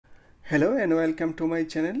Hello and welcome to my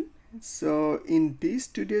channel. So in this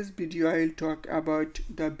today's video I'll talk about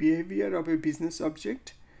the behavior of a business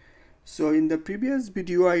object. So in the previous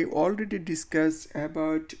video I already discussed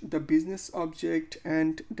about the business object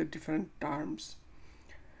and the different terms.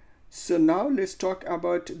 So now let's talk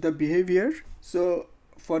about the behavior. So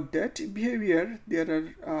for that behavior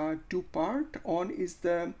there are two parts. One is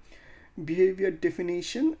the behavior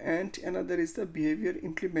definition and another is the behavior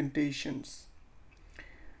implementations.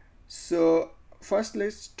 So first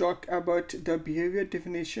let's talk about the behavior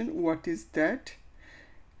definition. What is that?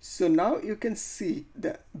 So now you can see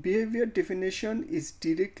the behavior definition is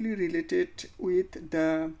directly related with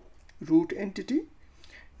the root entity.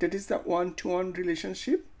 That is the one-to-one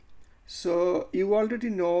relationship. So you already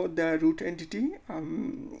know the root entity.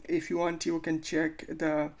 If you want, you can check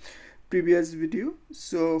the previous video.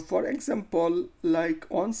 So for example, like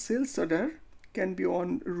on sales order can be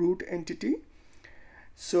on root entity.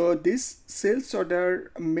 So this sales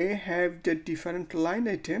order may have the different line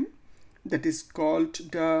item that is called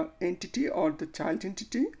the entity or the child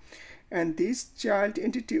entity, and this child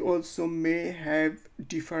entity also may have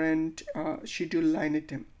different schedule line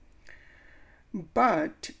item.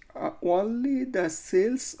 But only the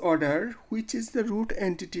sales order, which is the root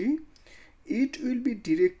entity, it will be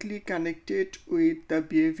directly connected with the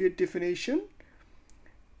behavior definition.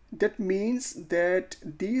 That means that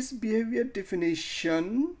this behavior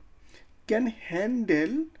definition can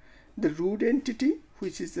handle the root entity,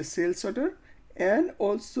 which is the sales order, and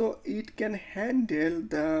also it can handle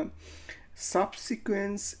the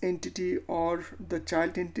subsequent entity or the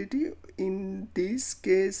child entity. In this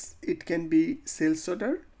case it can be sales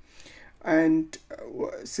order, and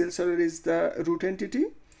sales order is the root entity.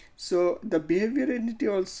 So the behavior entity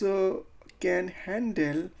also can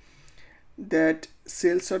handle that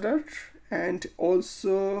sales order and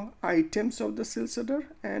also items of the sales order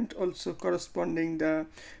and also corresponding the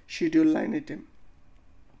schedule line item.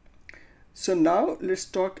 So now let's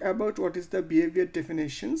talk about what is the behavior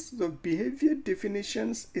definitions. The behavior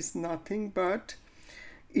definitions is nothing but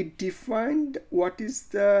it defined what is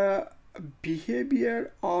the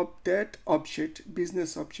behavior of that object,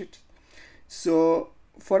 business object. So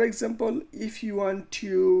for example, if you want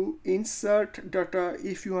to insert data,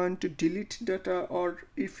 if you want to delete data, or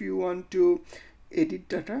if you want to edit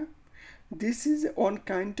data, this is one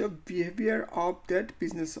kind of behavior of that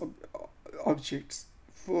business objects.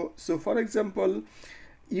 So for example,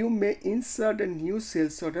 you may insert a new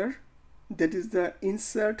sales order, that is the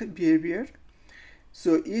insert behavior.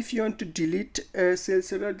 So if you want to delete a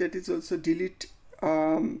sales order, that is also delete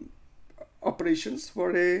operations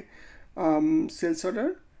for a sales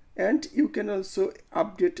order. And you can also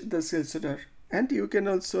update the sales order, and you can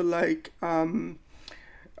also like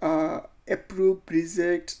approve,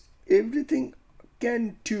 reject, everything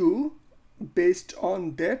can do based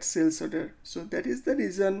on that sales order. So that is the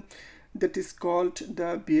reason that is called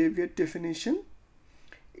the behavior definition.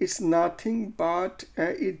 It's nothing but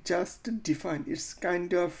it just define, it's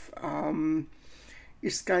kind of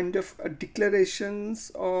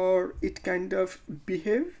declarations, or it kind of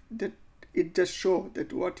behave that it just show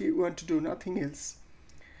that what you want to do, nothing else.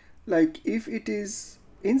 Like if it is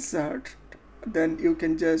insert, then you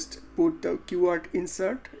can just put the keyword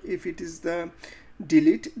insert. If it is the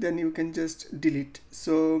delete, then you can just delete.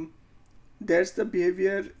 So that's the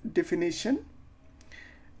behavior definition.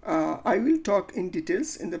 I will talk in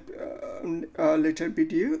details in the later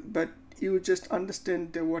video, but you just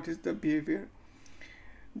understand what is the behavior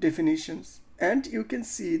definitions. And you can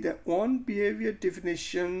see that one behavior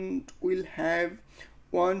definition will have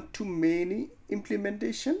one to many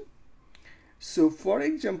implementation. So for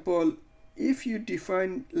example, if you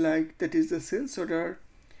define like that is the sales order,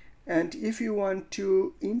 and if you want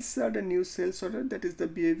to insert a new sales order, that is the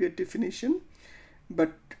behavior definition,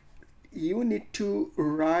 but you need to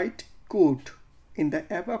write code in the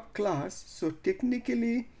ABAP class. So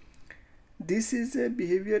technically this is a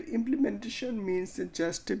behavior implementation, means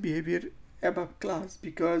just a behavior ABAP class,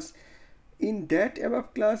 because in that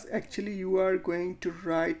ABAP class actually you are going to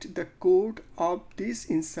write the code of this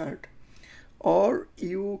insert. Or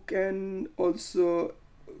you can also,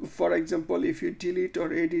 for example, if you delete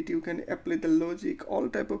or edit, you can apply the logic, all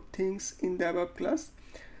type of things in the ABAP class.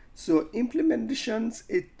 So implementations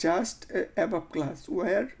is just a ABAP class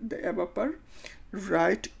where the ABAPer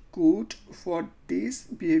write code for this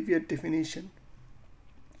behavior definition.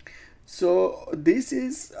 So this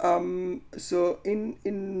is so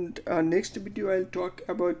in next video I'll talk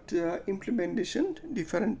about implementation,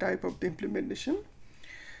 different type of the implementation.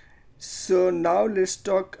 So now let's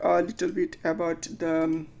talk a little bit about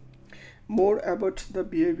the more about the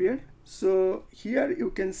behavior. So here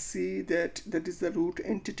you can see that is the root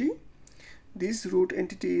entity. This root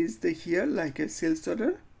entity is the here like a sales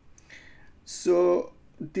order. So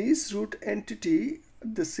this root entity,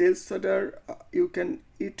 the sales order,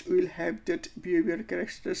 it will have that behavior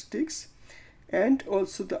characteristics and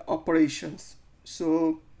also the operations.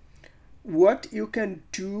 So what you can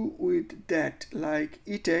do with that, like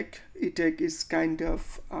ETag is kind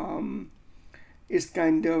of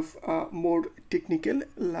more technical,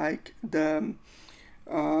 like the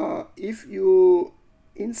if you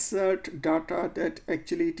insert data that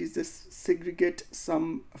actually it is just segregate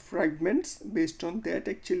some fragments, based on that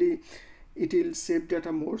actually it will save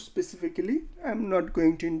data more specifically. I'm not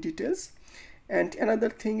going to in details. And another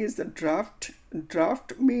thing is the draft.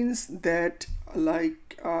 Draft means that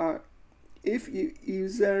like if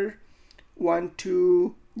user want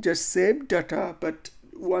to just save data but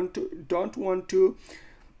don't want to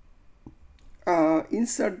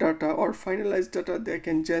insert data or finalize data, they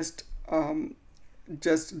can just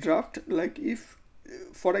draft. Like if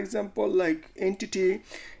for example like entity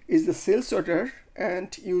is the sales order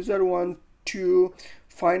and user want to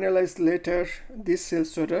finalize later this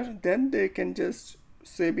sales order, then they can just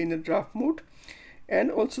save in a draft mode.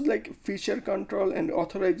 And also like feature control and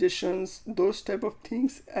authorizations, those type of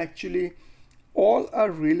things actually all are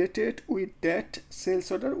related with that sales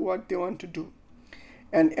order, what they want to do.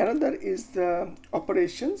 And another is the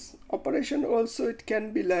operations. Operation also, it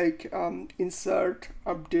can be like insert,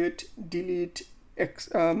 update, delete,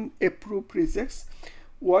 approve, rejects,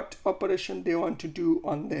 what operation they want to do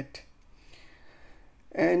on that.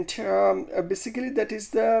 And basically that is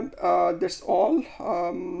the that's all.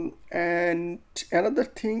 And another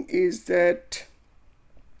thing is that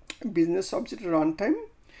business object runtime.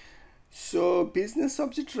 So business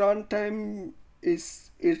object runtime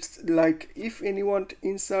it's like if anyone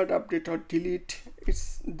insert, update or delete,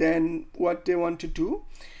 it's then what they want to do.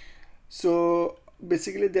 So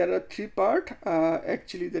basically there are three part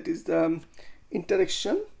actually, that is the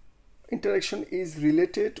interaction. Interaction is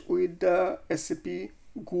related with the SAP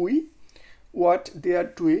GUI, what they are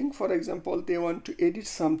doing. For example, they want to edit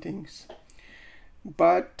some things,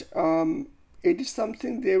 but edit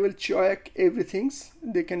something, they will check everything.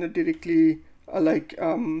 They cannot directly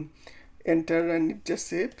enter and just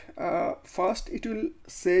save. First it will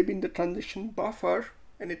save in the transaction buffer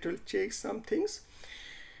and it will check some things,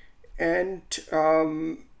 and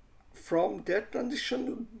from that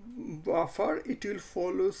transaction buffer it will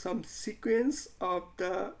follow some sequence of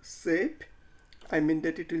the save. I mean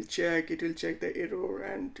that it will check the error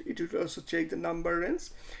and it will also check the number range,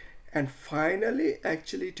 and finally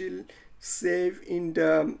actually it will save in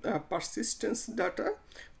the persistence data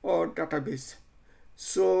or database.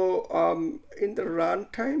 So in the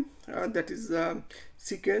runtime, that is the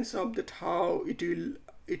sequence of that how it will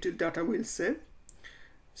data will save.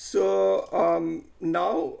 So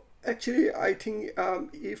now actually I think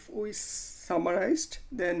if we summarized,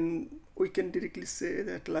 then we can directly say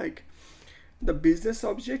that like the business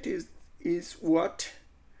object is what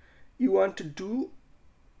you want to do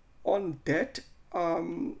on that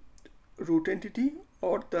root entity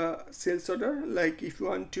or the sales order. Like if you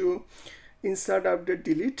want to insert, update,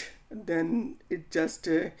 delete, then it's just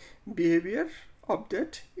a behavior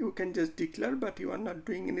update, you can just declare but you are not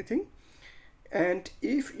doing anything. And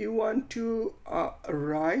if you want to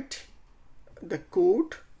write the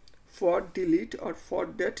code for delete or for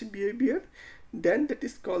that behavior, then that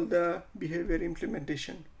is called the behavior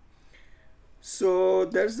implementation. So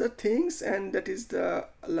there's the things, and that is the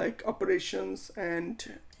like operations,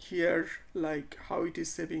 and here like how it is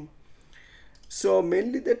saving. So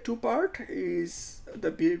mainly the two part is the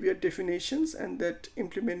behavior definitions and that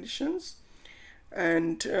implementations.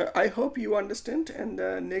 And I hope you understand, and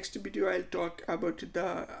the next video I'll talk about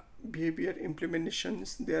the behavior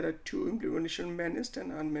implementations. There are two implementation, managed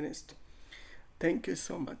and unmanaged. Thank you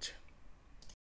so much.